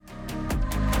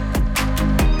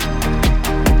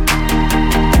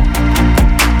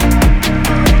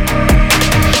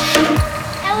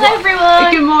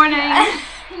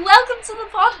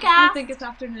podcast. I think it's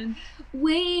afternoon.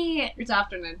 It's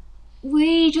afternoon.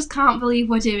 We just can't believe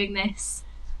we're doing this.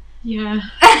 Yeah.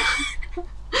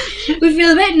 We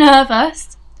feel a bit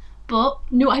nervous, but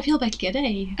No, I feel a bit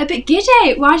giddy. a bit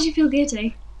giddy. Why do you feel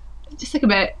giddy? Just like a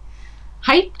bit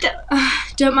hyped.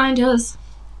 Don't mind us.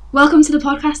 Welcome to the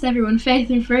podcast, everyone. Faith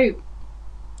and Fruit.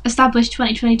 Established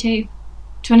 2022.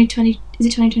 2020. Is it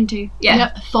 2022? Yeah.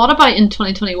 Yep. Thought about in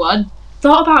 2021.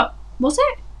 Thought about. Was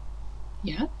it?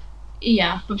 Yeah.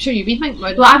 Yeah. I'm sure you've been thinking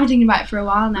about it. Well, I've been thinking about it for a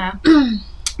while now.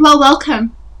 Well,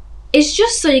 welcome. It's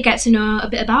just so you get to know a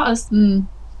bit about us. You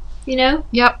know?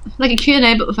 Yep. Like a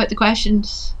Q&A but without the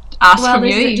questions asked Well, from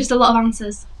there's you. just a lot of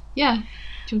answers. Yeah.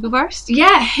 Do you want to go first?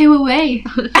 Yeah, who are we?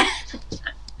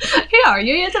 Who are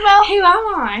you, Isabel? Who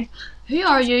am I? Who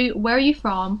are you? Where are you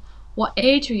from? What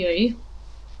age are you?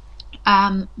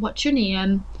 What's your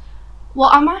name?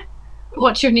 What am I?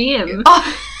 What's your name?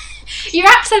 Oh, your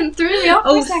accent threw me off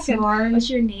for a second. sorry. What's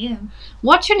your name?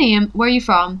 What's your name? Where are you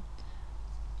from?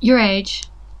 Your age?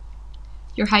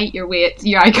 Your height? Your weight?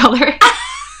 Your eye colour?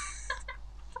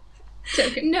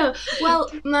 No,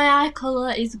 well, my eye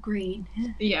colour is green.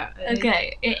 Yeah.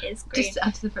 Okay, it is green. Just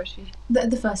after the first few.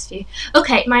 The first few.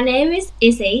 Okay, my name is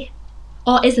Izzy,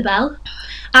 or Isabel.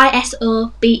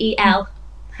 Isobel.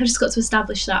 I just got to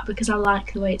establish that because I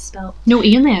like the way it's spelled. No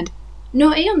E in the end.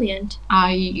 No E on the end.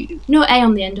 No A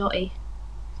on the end or E.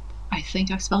 I think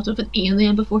I've spelled it with an E in the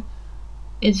end before.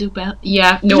 Isabel.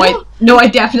 Yeah. No, No. I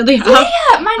definitely have.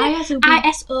 Yeah, my name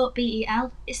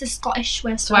Isobel. It's the Scottish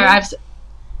way of Swear spelling.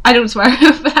 I don't swear,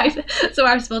 but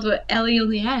I've spelled it with L-E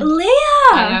on the end. Leah!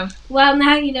 I know. Well,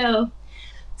 now you know.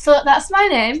 So that's my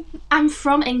name. I'm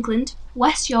from England,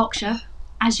 West Yorkshire,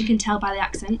 as you can tell by the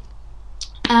accent.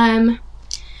 I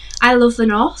love the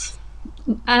north.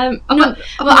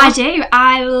 I do.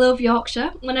 I love Yorkshire.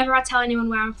 Whenever I tell anyone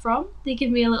where I'm from, they give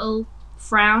me a little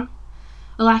frown,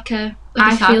 or like a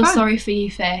I sad feel frown? sorry for you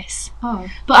face. Oh.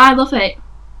 But I love it.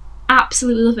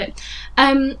 Absolutely love it.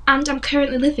 And I'm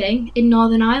currently living in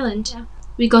Northern Ireland. Yeah.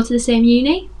 We go to the same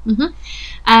uni.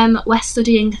 We're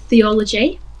studying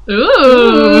theology.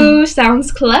 Ooh.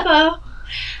 Sounds clever.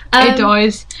 It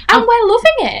does. And we're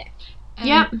loving it.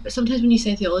 Yeah. Sometimes when you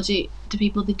say theology to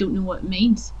people, they don't know what it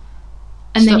means.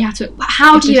 And then So- you have to.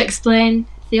 How do you explain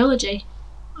theology?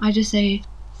 I just say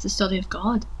it's the study of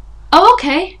God. Oh,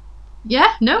 okay.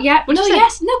 Yeah. No. Yeah. What'd No. you say?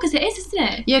 Yes. No. Because it is, isn't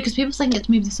it? Yeah, because people think it's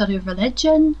maybe the study of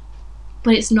religion.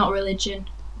 But it's not religion.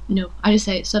 No, I just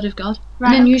say it's study of God. Right.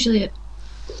 And then Okay. usually it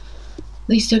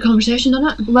leads to a conversation,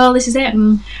 doesn't it? Well, this is it.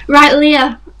 Right,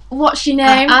 Leah. What's your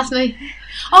name? Ask me.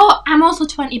 Oh, I'm also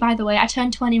 20, by the way. I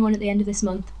turned 21 at the end of this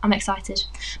month. I'm excited.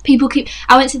 I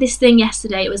went to this thing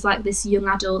yesterday. It was like this young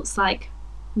adults like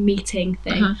meeting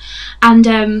thing,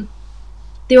 and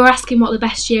they were asking what the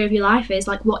best year of your life is.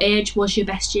 Like, what age was your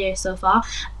best year so far?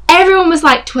 Everyone was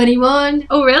like 21.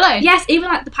 Oh, really? Yes, even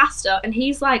like the pastor, and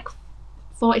he's like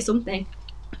 40 something.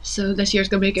 So this year's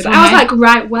gonna be a good So one. I was eh? like,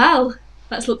 right, well,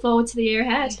 let's look forward to the year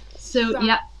ahead. So Right.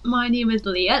 yeah, my name is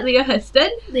Leah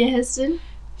Houston, Leah Houston.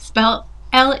 spelled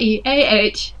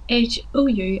Leahhouston,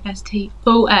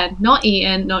 not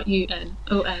E-N, not U-N,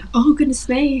 O-N. Oh goodness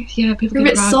me. Yeah, people You're a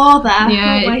get bit it wrong. sore there.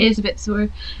 Yeah, aren't it we? is a bit sore.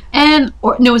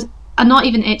 Or no, it's not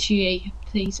even H-U-E,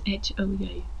 please,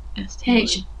 H-O-U-S-T.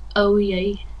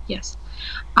 H-O-E. Yes.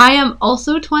 I am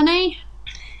also 20.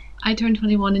 I turned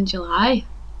 21 in July.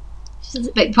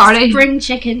 Big party. Spring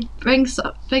chicken.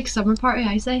 Big summer party,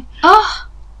 I say. Oh.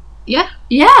 Yeah.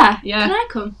 Yeah. Yeah. Can I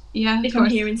come? Yeah, If of course. I'm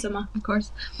here in summer. Of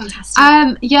course.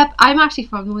 Fantastic. Yep, I'm actually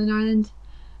from Northern Ireland.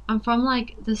 I'm from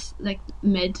like this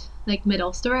mid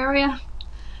Ulster area.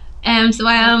 So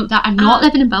I am that I'm not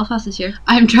living in Belfast this year.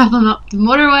 I'm travelling up the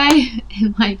motorway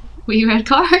in my wee red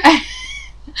car.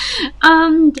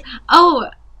 and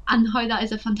how that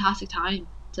is a fantastic time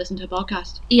to listen to a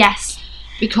podcast. Yes.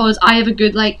 Because I have a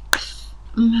good I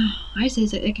say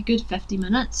it's like a good 50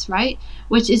 minutes, right?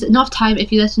 Which is enough time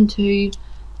if you listen to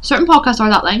certain podcasts are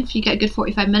that length, you get a good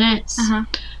 45 minutes.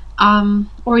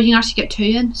 Or you can actually get 2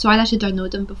 in. So I actually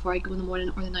download them before I go in the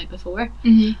morning or the night before.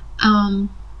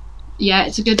 Yeah,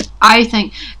 I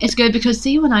think it's good because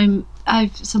see when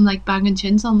I've some like banging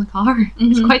tunes on the car,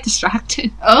 it's quite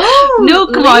distracting. Oh No,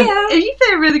 come on. Leah. If you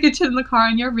play a really good tune in the car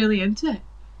and you're really into it,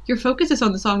 your focus is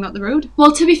on the song, not the road.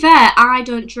 Well, to be fair, I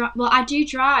don't drive. Well, I do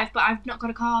drive, but I've not got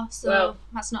a car, so Well.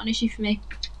 that's not an issue for me.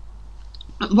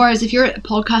 Whereas if you're a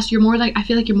podcast, you're more I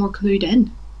feel like you're more clued in.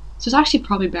 So it's actually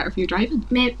probably better if you're driving.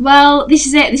 Well, this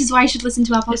is it. This is why you should listen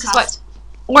to our podcast. This is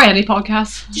or any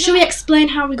podcast. Should we explain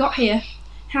how we got here?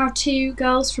 How 2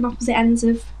 girls from opposite ends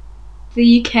of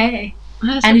the UK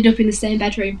ended up in the same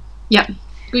bedroom. Yep.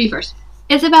 Go you first.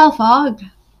 Isabel Fogg.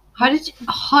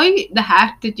 How the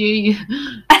heck did you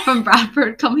from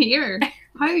Bradford come here?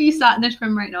 How are you sat in this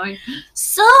room right now?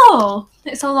 So,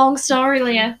 it's a long story,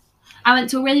 Leah. I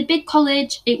went to a really big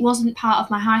college. It wasn't part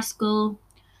of my high school.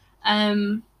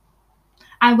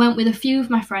 I went with a few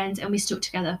of my friends and we stuck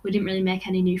together. We didn't really make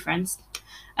any new friends.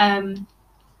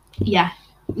 Yeah,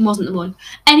 wasn't the one.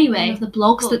 Anyway, the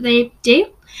blogs that they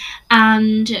do.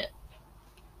 And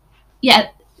yeah,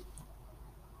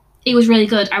 it was really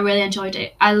good. I really enjoyed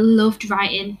it. I loved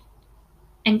writing,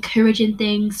 encouraging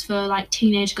things for like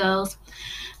teenage girls.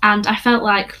 And I felt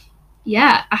like,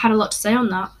 yeah, I had a lot to say on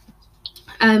that.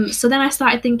 So then I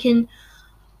started thinking,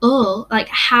 like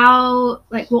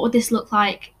what would this look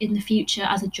like in the future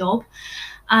as a job?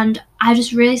 And I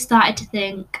just really started to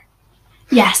think,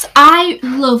 yes, I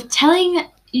love telling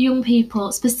young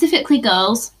people, specifically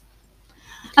girls,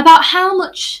 about how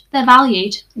much they're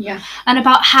valued. Yeah. And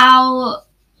about how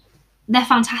they're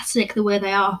fantastic the way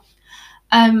they are.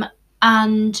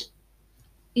 And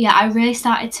yeah, I really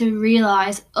started to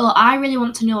realise, I really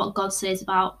want to know what God says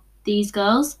about these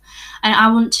girls. And I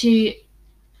want to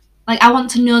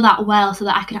know that well so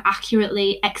that I can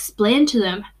accurately explain to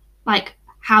them, like,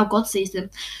 how God sees them.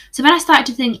 So then I started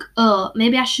to think,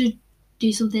 maybe I should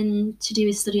do something to do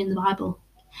with studying the Bible.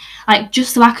 Like,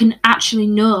 just so I can actually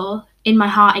know in my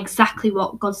heart exactly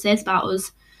what God says about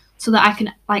us so that I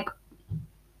can, like,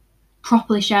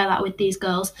 properly share that with these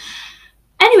girls.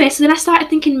 Anyway, so then I started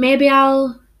thinking maybe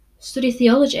I'll study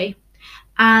theology.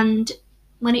 And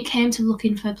when it came to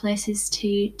looking for places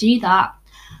to do that,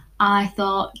 I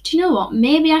thought, do you know what?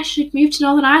 Maybe I should move to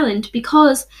Northern Ireland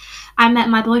because I met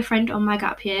my boyfriend on my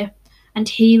gap year and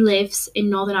he lives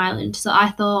in Northern Ireland. So I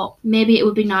thought maybe it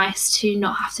would be nice to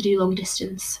not have to do long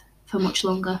distance for much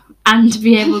longer and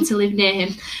be able to live near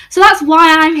him. So that's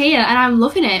why I'm here and I'm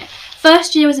loving it.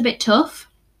 First year was a bit tough.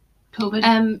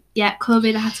 COVID. Yeah,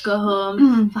 COVID. I had to go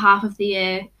home for half of the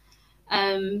year.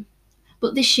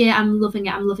 But this year I'm loving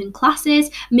it. I'm loving classes.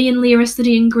 Me and Leah are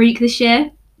studying Greek this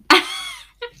year.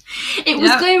 It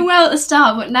was going well at the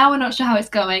start, but now we're not sure how it's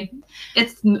going.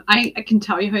 I can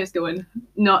tell you how it's going.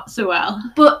 Not so well.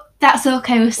 But that's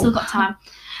okay, we've still got time.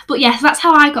 But yes, that's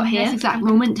how I got here. This exact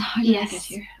moment. How did I get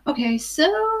here? Okay, so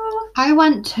I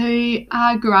went to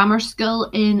a grammar school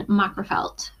in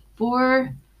Magherafelt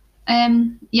for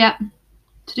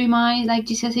to do my like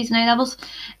GCSEs and A levels.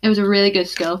 It was a really good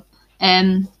school.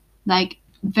 Like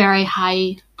very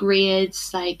high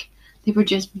grades, like they were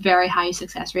just very high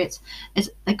success rates. It's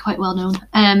like quite well known.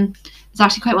 It's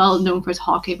actually quite well known for its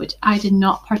hockey, which I did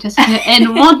not participate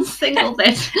in one single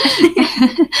bit.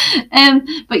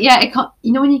 But yeah,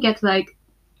 when you get to like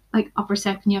upper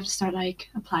second, you have to start like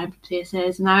applying for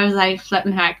places, and I was like,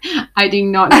 flipping heck, I do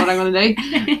not know what I'm gonna do.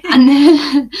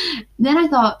 And then I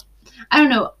thought, I don't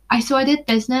know. I did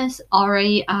business,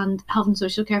 RE, and health and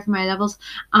social care for my levels,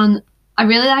 and I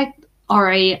really liked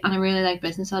RE and I really liked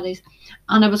business studies,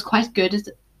 and I was quite good at.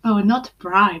 Oh, not to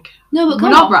brag. No, but we're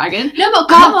not bragging. No, but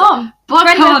come on. But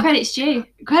credit where credit's due.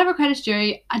 Credit where credit's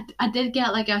due. I did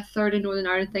get like a third in Northern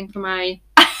Ireland thing for my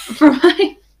for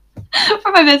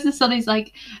my business studies.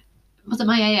 Like, was it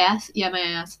my AS? Yeah, my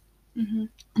AS. Mm-hmm.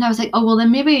 And I was like, oh well,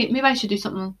 then maybe I should do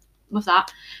something with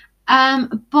that.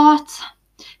 But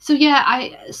so yeah,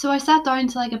 I sat down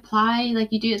to like apply.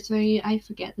 Like you do it through, I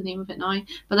forget the name of it now,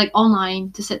 but like online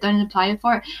to sit down and apply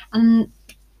for it. And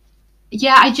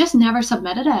yeah, I just never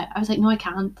submitted it. I was like, no, I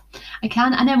can't.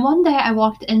 And then one day I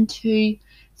walked into,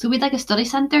 so we had like a study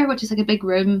centre, which is like a big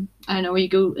room, I don't know, where you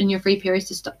go in your free periods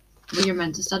to where you're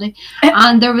meant to study.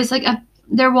 And there was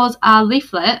a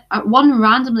leaflet, one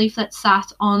random leaflet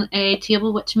sat on a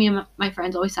table which me and my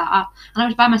friends always sat at, and I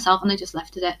was by myself and I just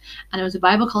lifted it, and it was a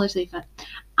Bible college leaflet.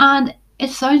 And it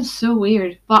sounds so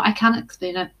weird, but I can't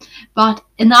explain it. But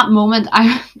in that moment,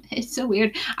 it's so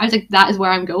weird. I was like, that is where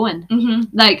I'm going.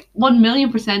 Mm-hmm. Like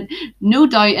 1,000,000%, no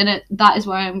doubt in it. That is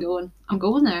where I'm going. I'm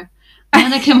going there. And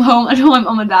then I came home. I told my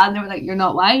mum and dad, and they were like, "You're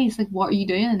not wise. Like, what are you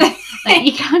doing? Like,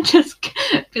 you can't just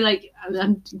be like,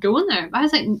 I'm going there." But I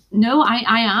was like, "No, I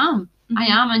am. Mm-hmm. I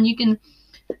am, and you can,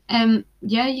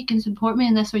 you can support me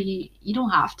in this, or you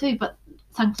don't have to." But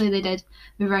thankfully, they did.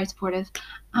 They were very supportive.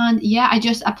 And yeah, I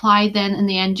just applied then in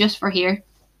the end just for here,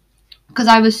 because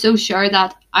I was so sure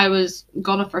that I was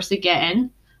gonna firstly get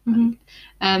in. Mm-hmm.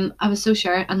 I was so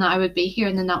sure, and that I would be here,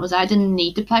 and then that was it. I didn't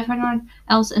need to apply for anyone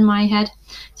else in my head.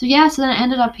 So yeah, so then I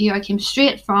ended up here. I came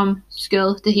straight from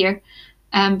school to here,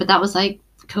 but that was like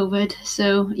COVID.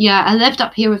 So yeah, I lived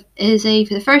up here with Izzy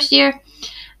for the first year,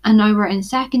 and now we're in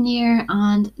second year,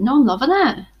 and no, I'm loving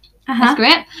it. That's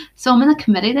great. So I'm in the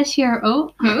committee this year.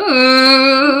 Ooh,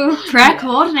 prayer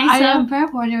coordinator. I am prayer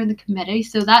coordinator in the committee,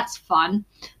 so that's fun.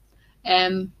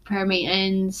 prayer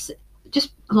meetings,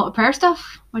 just a lot of prayer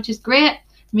stuff, which is great.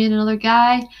 Me and another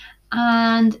guy,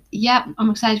 and yeah, I'm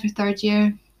excited for third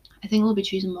year. I think we'll be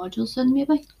choosing modules soon,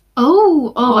 maybe.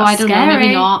 Oh, I don't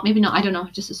scary. know, maybe not. I don't know,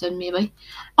 just soon, maybe.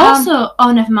 Also,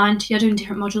 never mind. You're doing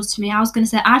different modules to me. I was going to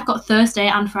say I've got Thursday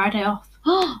and Friday off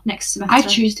next semester. I have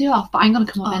Tuesday off, but I'm going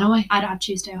to come up anyway. I don't have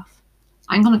Tuesday off.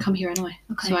 I'm going to come here anyway,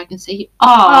 so I can see you.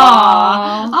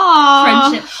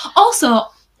 Friendship. Also,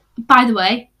 by the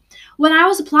way, when I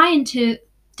was applying to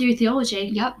do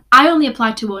theology, I only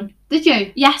applied to one. Did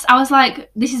you? Yes, I was like,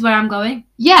 this is where I'm going.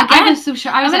 Yeah, I was so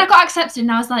sure. I got accepted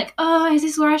and I was like, oh, is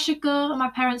this where I should go? And my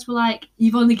parents were like,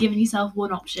 you've only given yourself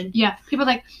one option. Yeah, people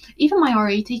like, even my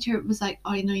RE teacher was like,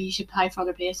 oh, you should apply for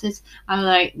other places. I was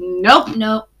like,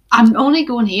 nope. I'm only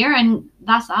going here, and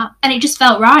that's that. And it just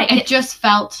felt right. It just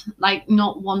felt like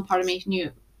not one part of me knew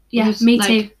it. Yeah, me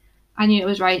too. I knew it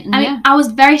was right. And I was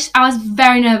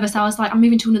very nervous. I was like, I'm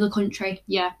moving to another country.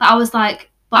 Yeah. But I was like,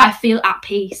 I feel at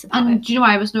peace about it. Do you know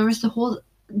why I was nervous?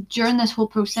 During this whole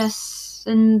process,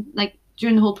 and like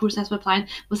during the whole process of applying,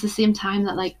 was the same time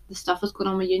that like the stuff was going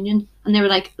on with Union, and they were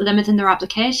like limiting their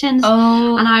applications.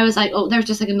 Oh. And I was like, there's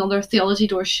just like another theology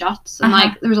door shut, and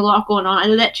like there was a lot going on. I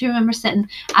literally remember sitting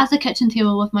at the kitchen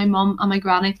table with my mum and my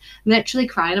granny, literally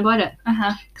crying about it.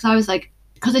 Because I was like,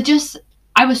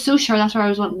 I was so sure that's where I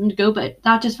was wanting to go, but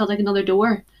that just felt like another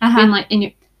door being like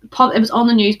it was on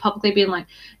the news publicly being like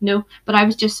no, but I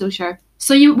was just so sure.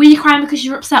 So were you crying because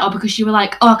you were upset, or because you were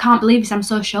like, oh, I can't believe this, I'm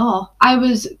so sure? I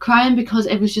was crying because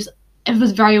it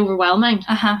was very overwhelming.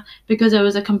 Because it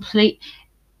was a complete,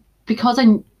 because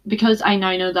I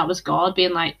now know that was God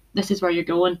being like, this is where you're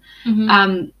going.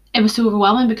 It was so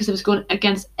overwhelming because it was going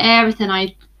against everything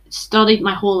I studied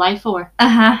my whole life for.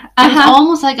 It was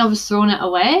almost like I was throwing it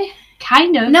away,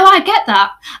 kind of. No, I get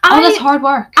that. All this hard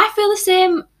work. I feel the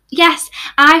same. Yes,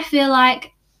 I feel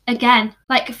like, again,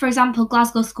 like for example,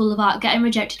 Glasgow School of Art, getting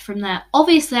rejected from there.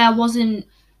 Obviously, I wasn't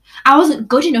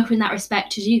good enough in that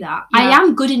respect to do that. Yeah. I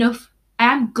am good enough.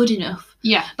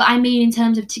 Yeah. But I mean, in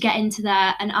terms of to get into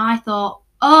there, and I thought,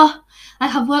 like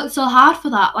I've worked so hard for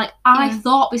that. Like I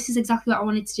thought this is exactly what I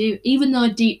wanted to do, even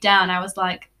though deep down I was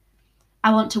like,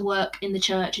 I want to work in the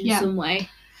church in some way.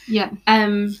 Yeah.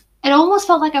 It almost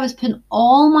felt like I was putting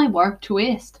all my work to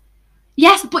waste.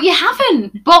 Yes, but you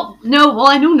haven't. But no, well,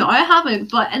 I know now I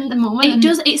haven't, but in the moment...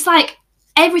 It's like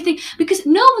everything, because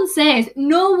no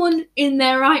one in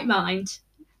their right mind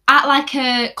at like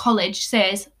a college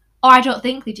says, I don't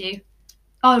think they do.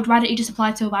 Oh, why don't you just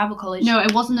apply to a Bible college? No,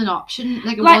 it wasn't an option.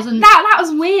 Like, it wasn't... That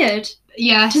was weird.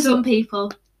 Yeah. To some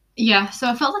people. Yeah, so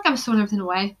I felt like I was throwing everything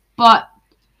away. But,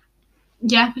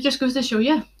 yeah, it just goes to show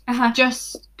you.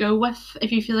 Just go with,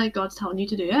 if you feel like God's telling you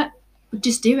to do it.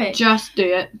 Just do it. Just do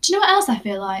it. Do you know what else I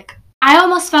feel like? I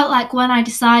almost felt like when I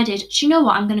decided, do you know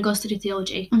what, I'm going to go study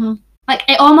theology. Like,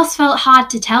 it almost felt hard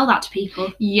to tell that to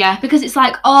people. Yeah. Because it's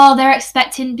like, oh, they're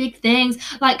expecting big things.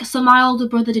 Like, so my older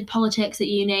brother did politics at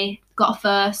uni, got a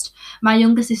first. My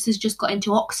younger sister's just got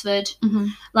into Oxford.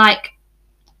 Like,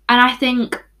 and I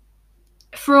think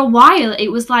for a while it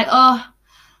was like,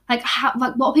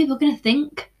 what are people going to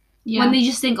think? Yeah. When they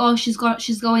just think, oh, she's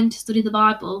going to study the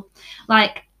Bible.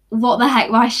 Like, what the heck?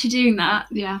 Why is she doing that?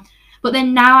 Yeah. But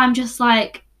then now I'm just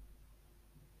like,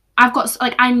 I've got,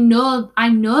 like, I know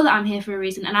that I'm here for a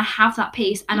reason, and I have that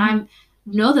peace, and I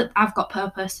know that I've got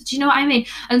purpose. Do you know what I mean?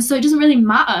 And so it doesn't really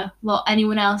matter what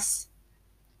anyone else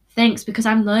thinks, because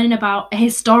I'm learning about a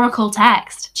historical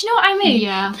text. Do you know what I mean?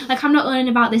 Yeah. Like, I'm not learning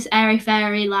about this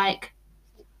airy-fairy, like,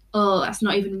 oh, that's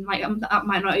not even, like, that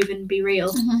might not even be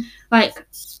real. Like...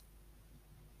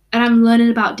 And I'm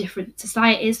learning about different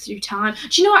societies through time.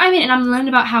 Do you know what I mean? And I'm learning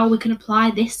about how we can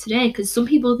apply this today, because some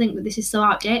people think that this is so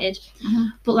outdated.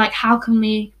 But, like, how can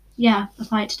we,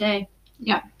 apply it today?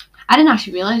 Yeah. I didn't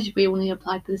actually realise we only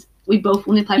applied for this. We both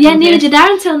only applied for this. Yeah, neither did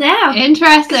I until now.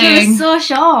 Interesting. I was so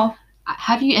sure.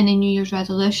 Have you any New Year's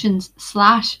resolutions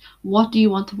 / what do you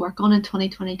want to work on in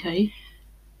 2022? Okay.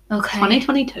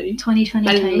 2022? 2022.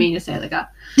 I didn't mean to say it like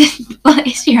that. What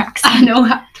is your accent? I know.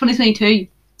 2022.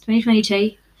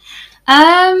 2022.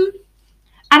 I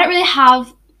don't really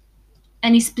have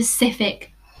any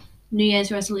specific New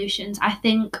Year's resolutions. I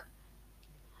think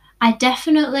I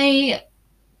definitely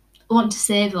want to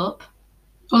save up.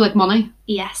 Oh, like money?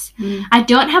 Yes. I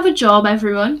don't have a job,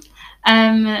 everyone,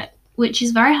 which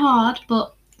is very hard,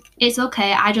 but it's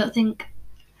okay. I don't think,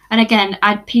 and again,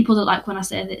 people don't like when I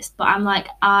say this, but I'm like,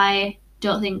 I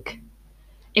don't think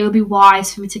it would be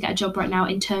wise for me to get a job right now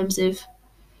in terms of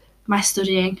my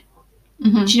studying. Do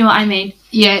you know what I mean?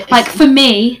 Yeah. Like, for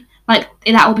me, like,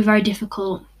 that will be very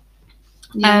difficult.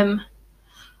 Yeah.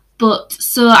 But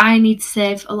so I need to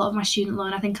save a lot of my student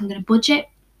loan. I think I'm going to budget.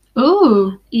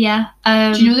 Oh. Yeah.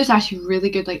 Do you know there's actually really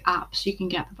good like apps you can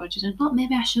get for budgeting? Well,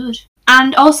 maybe I should.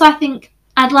 And also I think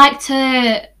I'd like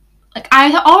to, like,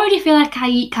 I already feel like I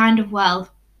eat kind of well,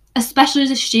 especially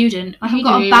as a student. Like, I've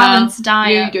got a balanced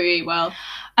diet. You do eat well.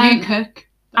 You cook.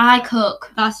 I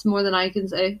cook. That's more than I can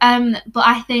say. But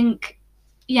I think,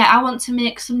 yeah, I want to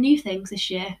make some new things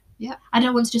this year. Yeah. I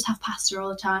don't want to just have pasta all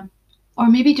the time. Or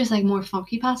maybe just like more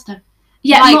funky pasta.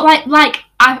 Yeah, like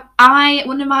I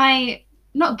one of my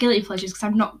not guilty pleasures,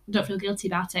 because don't feel guilty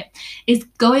about it, is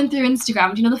going through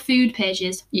Instagram. Do you know the food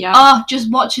pages? Yeah. Oh,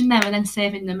 just watching them and then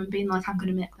saving them and being like, I'm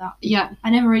gonna make that. Yeah. I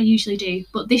never usually do,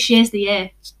 but this year's the year.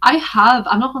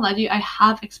 I'm not gonna lie to you, I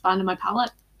have expanded my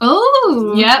palate.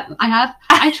 Oh. Yeah, I have.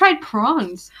 I tried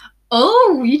prawns.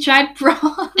 Oh, you tried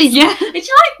prawns? Yeah. Did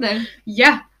you like them?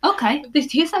 Yeah. Okay. They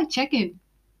taste like chicken.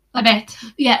 A bit.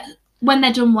 Yeah, when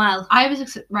they're done well.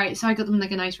 Right, so I got them in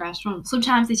like a nice restaurant.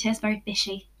 Sometimes they taste very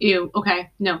fishy. Ew, okay,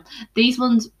 no. These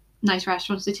ones, nice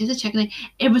restaurants, they tasted chickeny.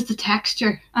 It was the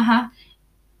texture. Uh-huh.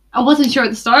 I wasn't sure at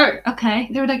the start. Okay.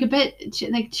 They were like a bit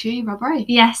like chewy, rubbery.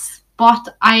 Yes.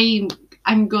 But I'm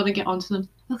gonna get onto them.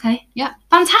 Okay. Yeah.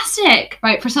 Fantastic.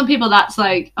 Right, for some people that's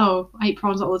like, oh, I eat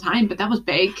prawns all the time, but that was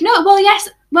big. No, well, yes.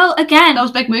 Well, again. That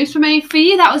was big moves for me. For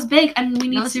you, that was big, and we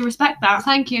need to respect that.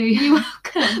 Thank you. You're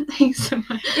welcome. Thanks so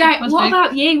much. Yeah, what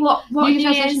about you? What New are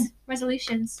Year's New Year's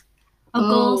resolutions or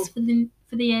goals for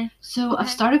the year? So I've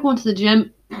started going to the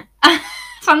gym.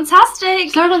 Fantastic.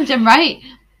 Started going to the gym, right?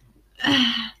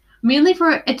 Mainly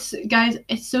for it's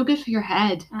so good for your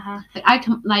head.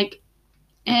 Like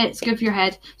it's good for your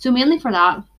head. So mainly for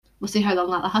that. We'll see how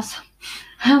long that lasts.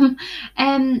 On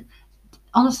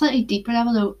a slightly deeper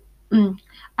level though,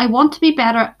 I want to be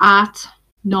better at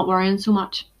not worrying so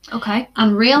much. Okay.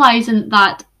 And realising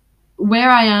that where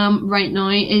I am right now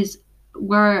is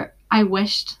where I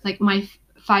wished like my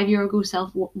 5-year ago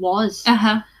self was.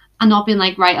 And not being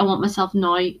like, right, I want myself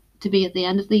now to be at the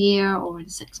end of the year or in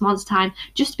 6 months' time,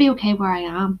 just to be okay where I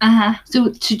am.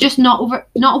 So to just not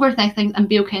overthink things and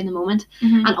be okay in the moment.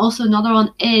 And also another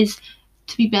one is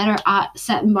to be better at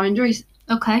setting boundaries.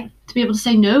 Okay. To be able to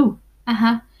say no.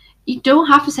 You don't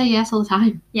have to say yes all the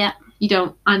time. Yeah. You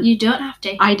don't. And you don't have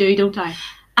to. I do, don't I?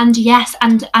 And yes,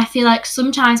 and I feel like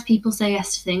sometimes people say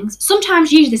yes to things.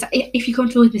 Sometimes usually, if you're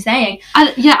comfortable with me saying.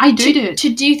 I do it.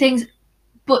 To do things,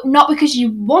 but not because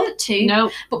you want to. No.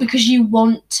 But because you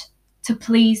want to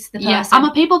please the person. Yeah, I'm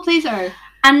a people pleaser.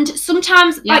 And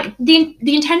sometimes, like, the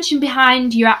intention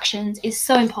behind your actions is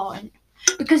so important.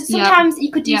 Because sometimes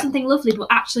you could do something lovely, but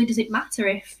actually does it matter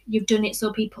if you've done it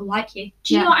so people like you?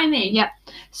 Do you know what I mean? Yeah.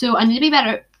 So I need to be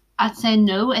better at saying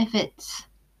no if it's...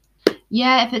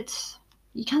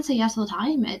 You can't say yes all the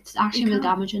time. It's actually really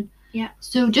damaging. Yeah.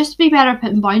 So just be better at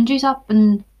putting boundaries up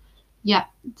and... Yeah,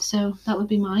 so that would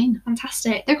be mine.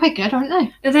 Fantastic. They're quite good,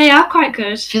 aren't they? They are quite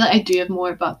good. I feel like I do have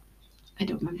more, but I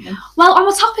don't remember them. Well, on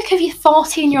the topic of your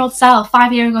 14-year-old self,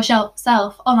 5 year ago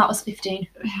self, oh, that was 15.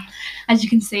 As you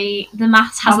can see, the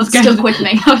maths hasn't stuck with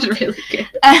me. That was really good.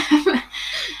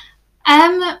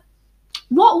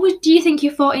 What do you think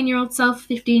your 14-year-old self,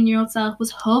 15-year-old self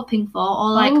was hoping for?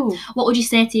 Or, like, what would you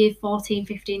say to your 14,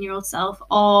 15-year-old self?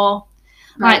 Or,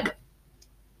 like,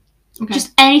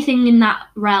 just anything in that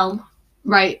realm?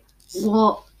 Right.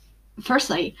 Well,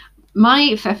 firstly, my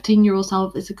 15-year-old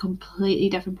self is a completely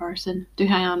different person to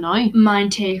who I am now. Mine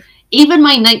too. Even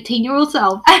my 19-year-old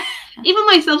self. Even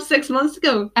myself 6 months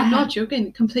ago. I'm not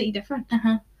joking. Completely different.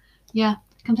 Yeah,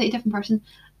 completely different person.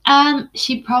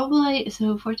 She probably,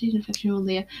 so 14 and 15-year-old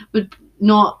Leah would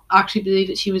not actually believe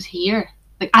that she was here.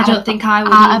 Like, I don't think I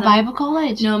would at a Bible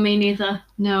college. No, me neither.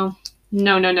 No.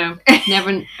 Never.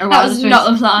 That was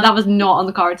not the plan. That was not on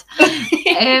the cards.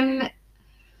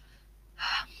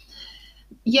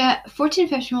 Yeah, 14,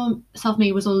 15-year-old self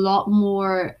me was a lot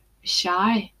more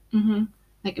shy.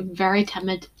 Like, very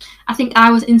timid. I think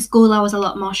in school, I was a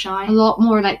lot more shy. A lot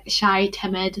more, like, shy,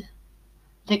 timid.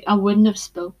 Like, I wouldn't have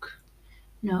spoke.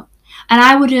 No. And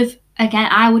I would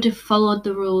have followed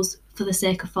the rules for the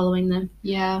sake of following them.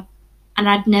 Yeah. And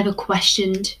I'd never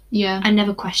questioned. Yeah. I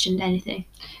never questioned anything.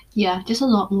 Yeah, just a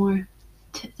lot more,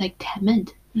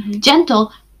 timid.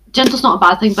 Gentle. Gentle's not a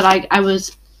bad thing, but I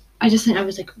just think I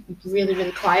was, like, really,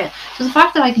 really quiet. So the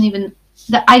fact that we can even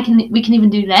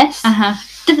do this.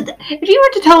 If you were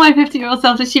to tell my 50-year-old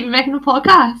self that she'd be making a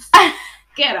podcast,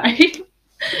 get out.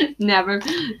 Never.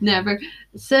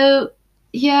 So,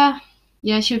 yeah,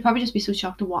 she would probably just be so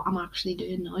shocked at what I'm actually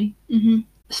doing now.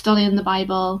 Studying the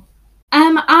Bible.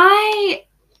 My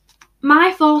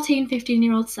 14,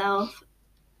 15-year-old self,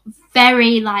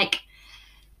 very, like,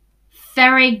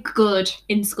 very good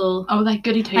in school. Oh, like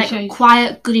goody two Like shoes.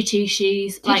 quiet, goody two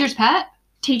shoes. Teacher's pet.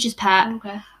 Teacher's pet.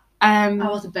 Okay. I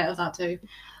was a bit of that too.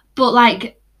 But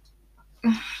like,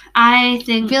 I I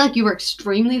think. feel like you were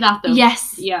extremely that though.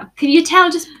 Yes. Yeah. Can you tell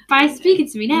just by speaking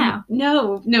to me now?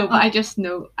 No, but I just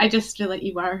know. I just feel like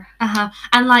you were.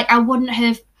 And like, I wouldn't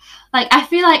have. Like, I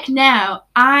feel like now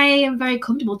I am very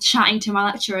comfortable chatting to my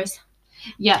lecturers.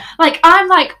 Yeah. Like, I'm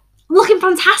like, looking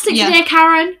fantastic Yeah. today,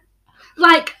 Karen.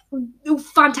 Like,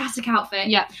 fantastic outfit.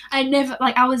 Yeah.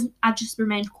 I just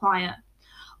remained quiet.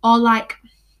 Or like,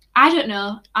 I don't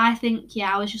know. I think,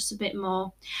 I was just a bit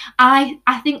more. I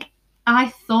think I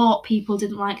thought people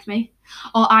didn't like me.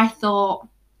 Or I thought.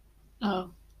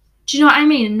 Oh. Do you know what I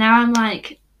mean? And now I'm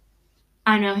like,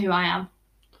 I know who I am.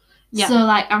 Yeah. So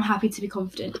like, I'm happy to be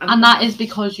confident. And that is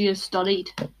because you have studied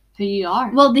who you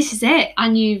are. Well, this is it.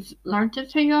 And you've learnt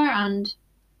of who you are, and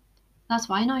that's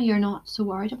why now you're not so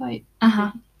worried about it.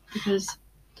 Because,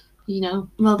 you know.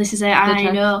 Well, this is it.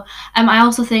 I know. I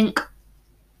also think,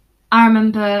 I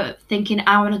remember thinking,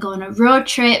 I want to go on a road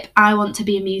trip. I want to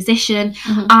be a musician.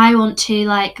 I want to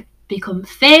like become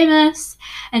famous.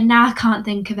 And now I can't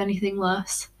think of anything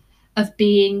worse of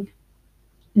being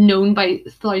known by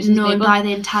thousands of people. By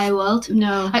the entire world.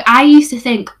 No. Like, I used to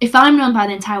think, if I'm known by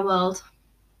the entire world,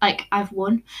 like, I've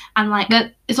won. And like,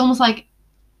 that it's almost like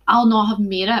I'll not have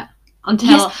made it until.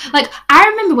 Yes, like, I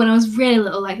remember when I was really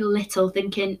little,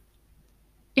 thinking,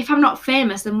 if I'm not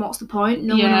famous, then what's the point?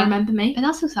 No one will remember me. And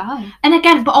that's so sad. And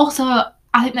again, but also,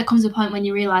 I think there comes a point when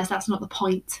you realise that's not the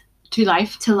point. To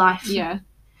life. Yeah.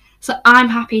 So I'm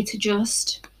happy to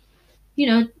just,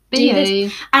 do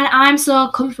this. And I'm so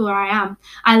comfortable where I am.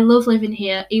 I love living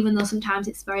here, even though sometimes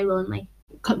it's very lonely.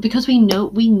 Because we know,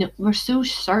 we're so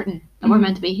certain that we're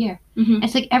meant to be here.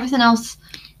 It's like everything else,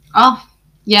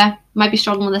 might be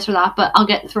struggling with this or that, but I'll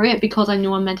get through it because I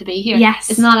know I'm meant to be here. Yes.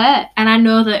 It's not it. And I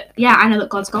know that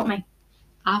God's got me.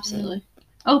 Absolutely.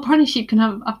 Oh, apparently sheep can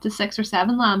have up to 6 or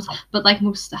 7 lambs, but like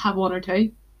most have 1 or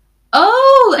 2.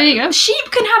 Oh! There you go.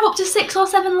 Sheep can have up to 6 or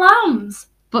 7 lambs.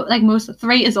 But like most,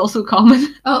 3 is also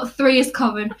common. Oh, 3 is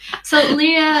common. So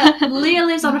Leah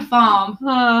lives on a farm.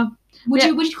 Would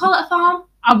you call it a farm?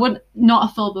 I would not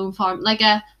a full-blown farm, like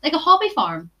a hobby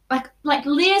farm. Like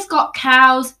Leah's got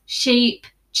cows, sheep,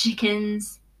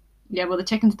 chickens. Yeah, well the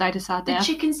chickens died a sad death.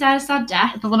 The chickens died a sad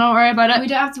death. But we'll not worry about it. We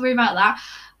don't have to worry about that.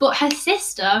 But her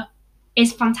sister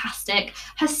is fantastic.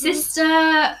 Her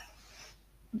sister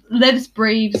lives,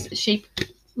 breathes sheep.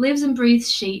 Lives and breathes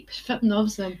sheep. She flipping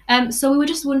loves them. So we were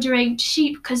just wondering,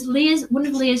 sheep, because one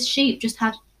of Leah's sheep just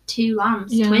had 2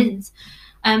 lambs, twins.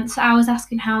 So I was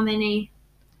asking how many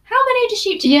do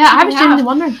sheep Yeah, I was genuinely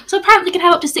wondering. So apparently they can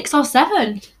have up to 6 or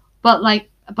 7. But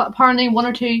apparently 1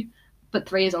 or 2, but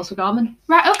 3 is also common.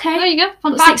 Right, okay. There you go.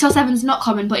 Fun fact. 6 or 7 is not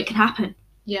common, but it can happen.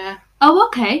 Yeah. Oh,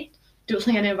 okay. Don't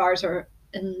think any of ours are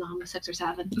in lamb with 6 or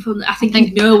 7. I think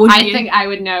you'd know, wouldn't you? I think I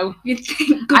would know. You'd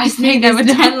think, I think there would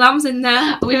 10 lambs in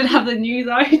there. We would have the news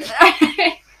out.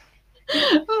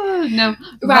 Oh, no.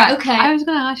 Right, okay. I was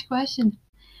going to ask you a question.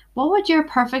 What would your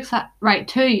perfect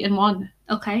 2 in 1?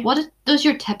 Okay. What does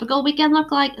your typical weekend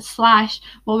look like? / what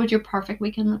would your perfect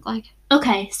weekend look like?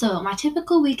 Okay, so my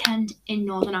typical weekend in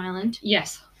Northern Ireland.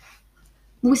 Yes.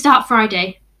 We start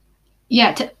Friday.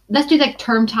 Yeah, let's do like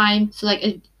term time, so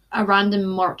like a random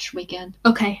March weekend.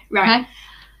 Okay, right. Okay.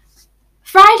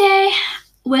 Friday,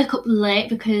 wake up late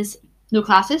because no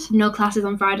classes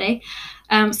on Friday.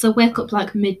 So wake up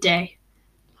like midday.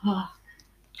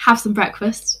 Have some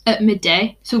breakfast at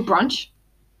midday. So brunch?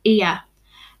 Yeah.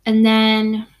 And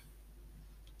then,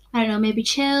 I don't know, maybe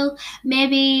chill.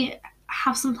 Maybe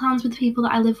have some plans with the people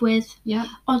that I live with. Yeah.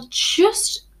 Or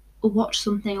just watch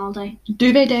something all day.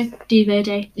 Duvet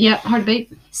day. Yeah, hard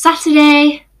beat.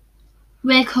 Saturday,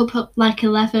 wake up like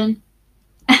 11.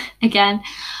 Again.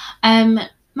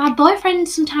 My boyfriend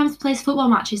sometimes plays football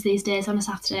matches these days on a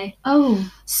Saturday.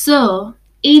 Oh. So,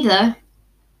 either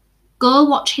go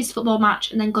watch his football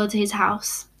match and then go to his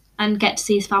house and get to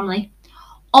see his family.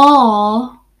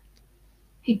 Or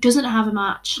he doesn't have a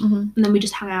match and then we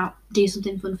just hang out, do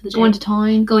something fun for the day.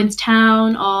 Go into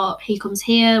town, or he comes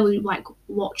here, we like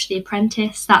watch The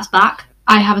Apprentice. That's back.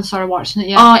 I haven't started watching it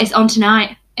yet. Oh, it's on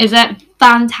tonight. Is it?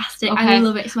 Fantastic. Okay. I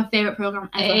love it. It's my favourite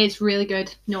programme ever. It is really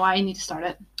good. No, I need to start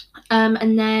it.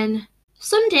 And then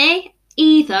Sunday,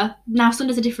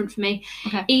 Sundays are different for me.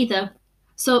 Okay.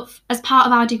 So as part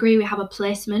of our degree, we have a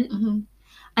placement.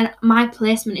 And my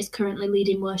placement is currently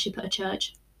leading worship at a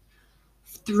church.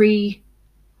 3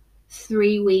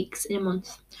 weeks in a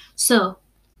month. So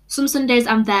some Sundays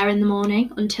I'm there in the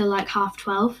morning until like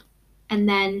 12:30, and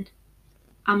then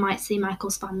I might see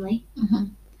Michael's family.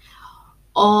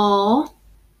 Or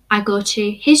I go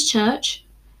to his church,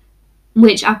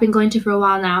 which I've been going to for a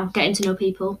while now, getting to know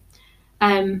people.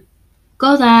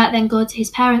 Go there, then go to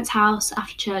his parents' house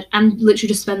after church, and literally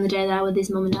just spend the day there with his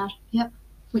mum and dad. Yep.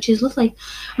 Which is lovely.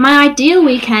 My ideal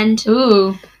weekend.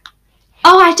 Ooh.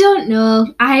 Oh, I don't know.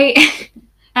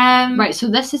 Right, so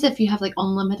this is if you have like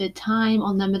unlimited time,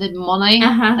 unlimited money.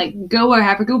 Like go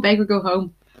wherever, go big or go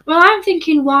home. Well, I'm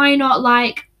thinking, why not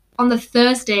like on the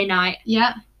Thursday night?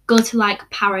 Yeah. Go to like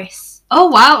Paris. Oh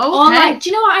wow. Okay. Or like, do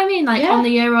you know what I mean? Like on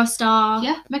the Eurostar.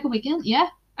 Yeah. Make a weekend. Yeah.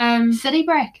 City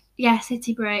break. Yeah,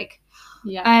 city break.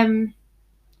 Yeah.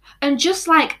 And just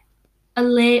like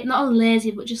not a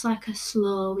lazy, but just like a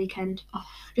slow weekend.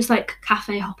 Just like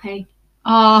cafe hopping.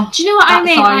 Oh, do you know what I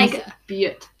mean? Like,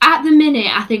 beautiful. At the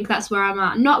minute, I think that's where I'm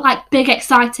at. Not like big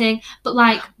exciting, but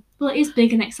like, well, it is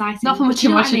big and exciting. Nothing with too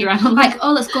much adrenaline. Like,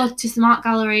 oh, let's go to some art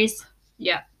galleries.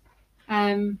 Yeah.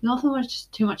 Nothing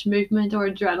with too much movement or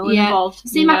adrenaline involved.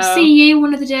 See you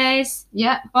one of the days.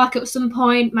 Yeah. Or like at some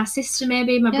point, my sister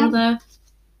maybe, my brother,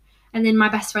 and then my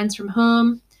best friends from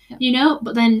home. Yep. You know,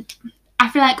 but then I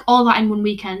feel like all that in one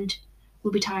weekend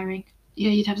will be tiring.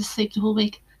 Yeah, you'd have to sleep the whole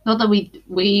week. Not that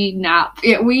we nap.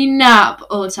 Yeah, we nap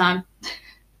all the time.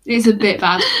 It's a bit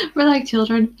bad. We're like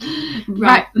children.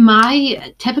 Right.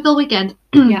 My typical weekend.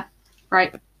 Yeah.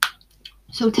 Right.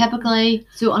 So typically,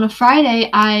 on a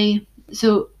Friday, I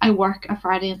work a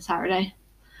Friday and Saturday.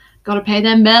 Gotta pay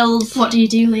them bills. What do you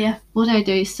do, Leah? What do I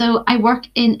do? So I work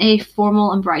in a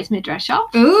formal and bridesmaid dress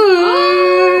shop.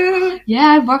 Ooh. Yeah,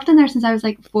 I've worked in there since I was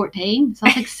like 14. So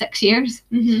that's like 6 years.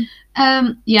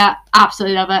 Mm-hmm. Yeah,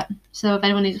 absolutely love it. So if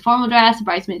anyone needs a formal dress, a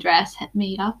bridesmaid dress, hit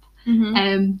me up.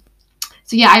 Mm-hmm.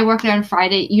 So yeah, I work there on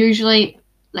Friday, usually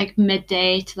like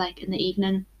midday to like in the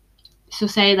evening. So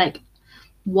say like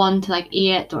 1 to like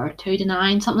 8 or 2 to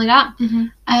 9, something like that.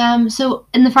 Mm-hmm. So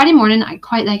in the Friday morning, I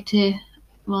quite like to.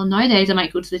 Well, nowadays I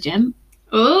might go to the gym.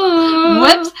 Oh.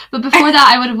 Whoops! But before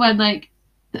that, I would have went like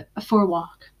for a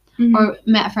walk or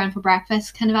met a friend for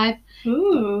breakfast, kind of vibe.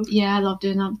 Ooh. Yeah, I love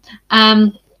doing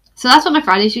that. So that's what my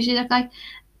Fridays usually look like.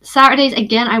 Saturdays,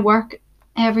 again, I work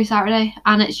every Saturday,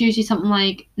 and it's usually something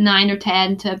like 9 or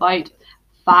 10 to about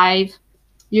 5,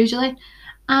 usually.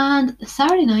 And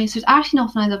Saturday nights, there's actually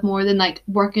nothing I love more than like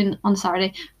working on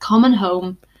Saturday, coming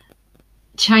home,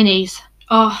 Chinese.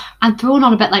 Oh, and throwing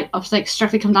on a bit like of like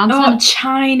Strictly Come Dancing. Oh,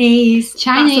 Chinese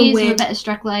with a bit of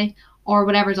Strictly or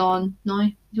whatever's on now. Do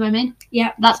you know what I mean?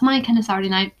 Yeah. That's my kind of Saturday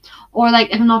night. Or like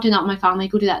if I'm not doing that with my family,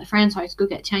 go do that at a friend's house. Go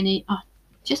get Chinese. Oh,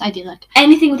 just idyllic.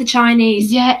 Anything with the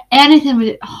Chinese. Yeah, anything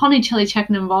with honey chili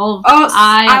chicken involved. Oh,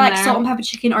 I like salt and pepper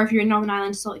chicken, or if you're in Northern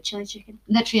Ireland, salted chili chicken.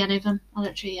 Literally any of them. I'll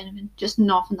literally eat anything. Just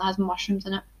nothing that has mushrooms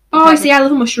in it. Oh, I see. I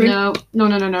love a mushroom. No.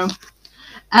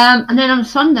 And then on a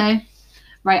Sunday,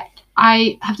 right.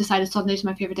 I have decided Sunday's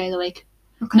my favourite day of the week.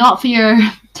 Okay. Not for your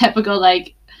typical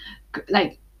like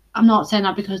I'm not saying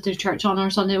that because there's church on or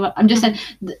Sunday. I'm just saying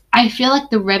I feel like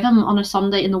the rhythm on a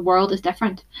Sunday in the world is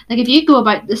different. Like if you go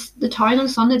about the town on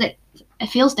Sunday, that it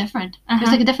feels different. There's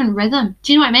like a different rhythm.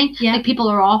 Do you know what I mean? Yeah. Like people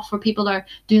are off or people are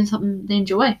doing something they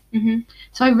enjoy. Mm-hmm.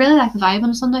 So I really like the vibe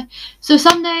on a Sunday. So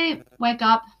Sunday, wake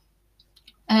up,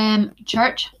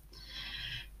 church.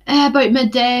 About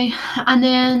midday, and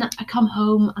then I come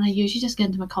home and I usually just get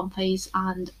into my comfies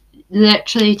and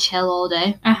literally chill all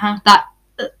day. And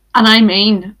I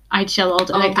mean I chill all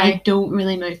day. Like I don't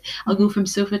really move. I'll go from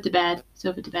sofa to bed.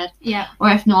 Yeah. Or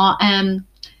if not,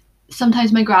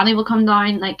 sometimes my granny will come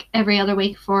down like every other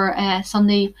week for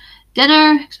Sunday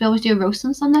dinner, because we always do a roast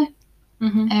on Sunday.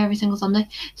 Every single Sunday.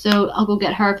 So I'll go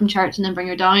get her from church and then bring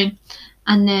her down,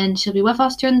 and then she'll be with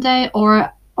us during the day.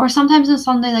 Or sometimes on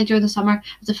Sunday, like during the summer,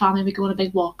 as a family, we go on a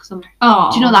big walk somewhere. Oh,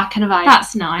 do you know that kind of vibe?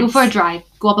 That's nice. Go for a drive.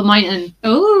 Go up a mountain.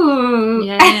 Ooh.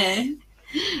 Yeah.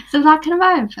 So that kind of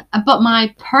vibe. But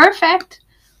my perfect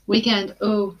weekend,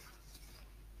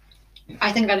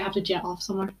 I think I'd have to jet off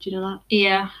somewhere. Do you know that?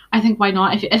 Yeah. I think why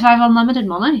not? If I have unlimited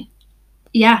money.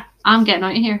 Yeah. I'm getting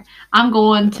out of here. I'm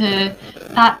going to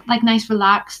that like nice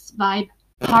relaxed vibe.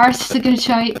 Paris is a good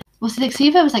shout. Well, see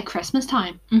if it was like Christmas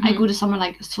time, I'd go to somewhere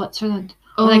like Switzerland.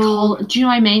 Or like do you know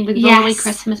what I mean? With all the way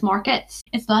Christmas markets.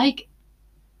 It's like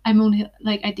I'm only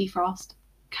like I defrost.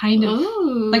 Kind of.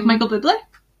 Ooh. Like Michael Bublé.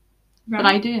 Right. But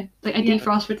I do. Like I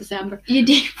defrost for December. You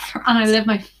defrost. And I live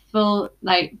my full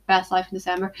like best life in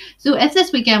December. So if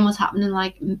this weekend was happening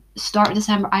like start of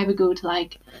December, I would go to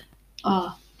like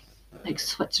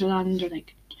Switzerland, or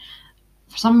like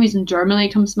for some reason Germany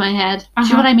comes to my head. Do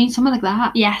you know what I mean? Something like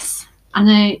that. Yes.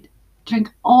 And I drink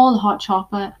all the hot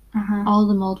chocolate, all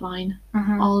the mulled wine,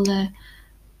 all the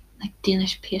like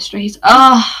Danish pastries.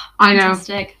 Oh, I know.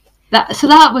 Fantastic.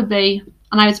 That would be,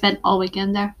 and I would spend all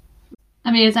weekend there.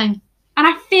 Amazing. And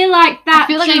I feel like that. I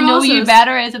feel like I know you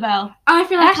better, Isabel. I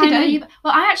feel like I know do. you.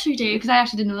 Well, I actually do. Because I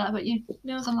actually didn't know that about you.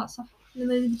 No. Some of that stuff.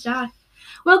 Neither did I.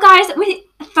 Well, guys,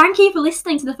 thank you for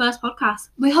listening to the first podcast.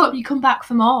 We hope you come back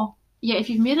for more. Yeah, if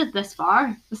you've made it this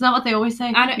far, isn't that what they always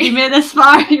say? I know. If you made it this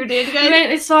far, you're doing good. You made it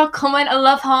this far, comment and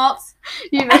love hearts.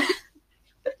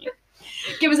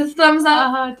 Give us a thumbs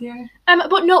up. Oh dear.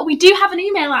 But no, we do have an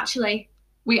email actually.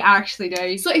 We actually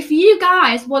do. So if you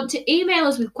guys want to email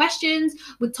us with questions,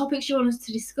 with topics you want us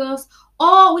to discuss,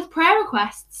 or with prayer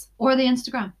requests, or the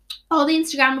Instagram. Or the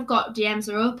Instagram, we've got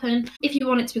DMs are open. If you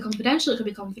want it to be confidential, it could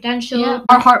be confidential. Yeah.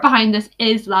 Our heart behind this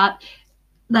is that,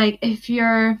 like, if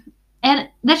you're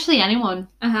literally anyone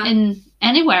in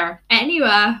anywhere,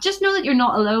 just know that you're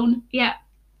not alone. Yeah.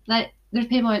 Like, there's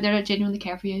people out there that genuinely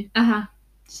care for you.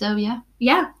 So yeah.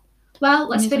 Yeah. Well,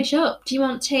 let's finish up. Do you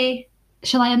want to?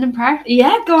 Shall I end in prayer?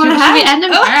 Yeah, go on ahead. Should we end in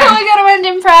prayer? Oh, we gotta end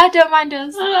in prayer. Don't mind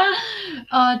us.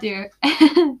 Oh dear.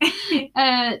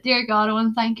 Dear God, I want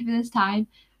to thank you for this time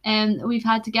we've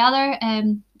had together. I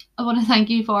want to thank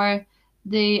you for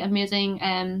the amazing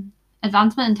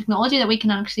advancement in technology that we can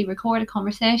actually record a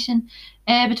conversation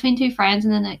between two friends,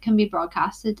 and then it can be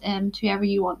broadcasted to whoever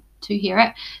you want to hear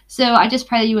it. So I just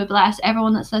pray that you would bless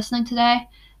everyone that's listening today,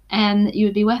 and that you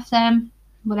would be with them,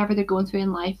 whatever they're going through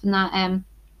in life, and that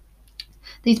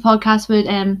these podcasts would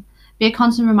be a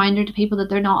constant reminder to people that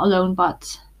they're not alone,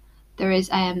 but there is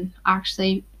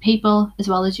actually people as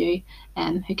well as you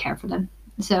who care for them.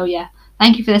 So yeah,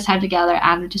 thank you for this time together,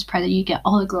 and I just pray that you get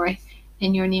all the glory.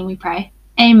 In your name we pray.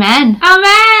 Amen.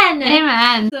 Amen.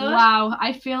 Amen. So, wow,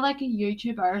 I feel like a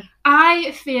YouTuber.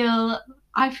 I feel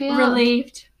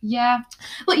relieved. Yeah.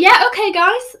 Well, yeah, okay,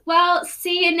 guys. Well,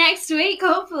 see you next week,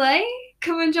 hopefully.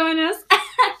 Come and join us.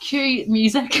 Cue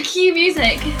music. Cue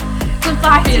music.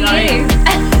 Goodbye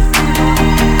to you.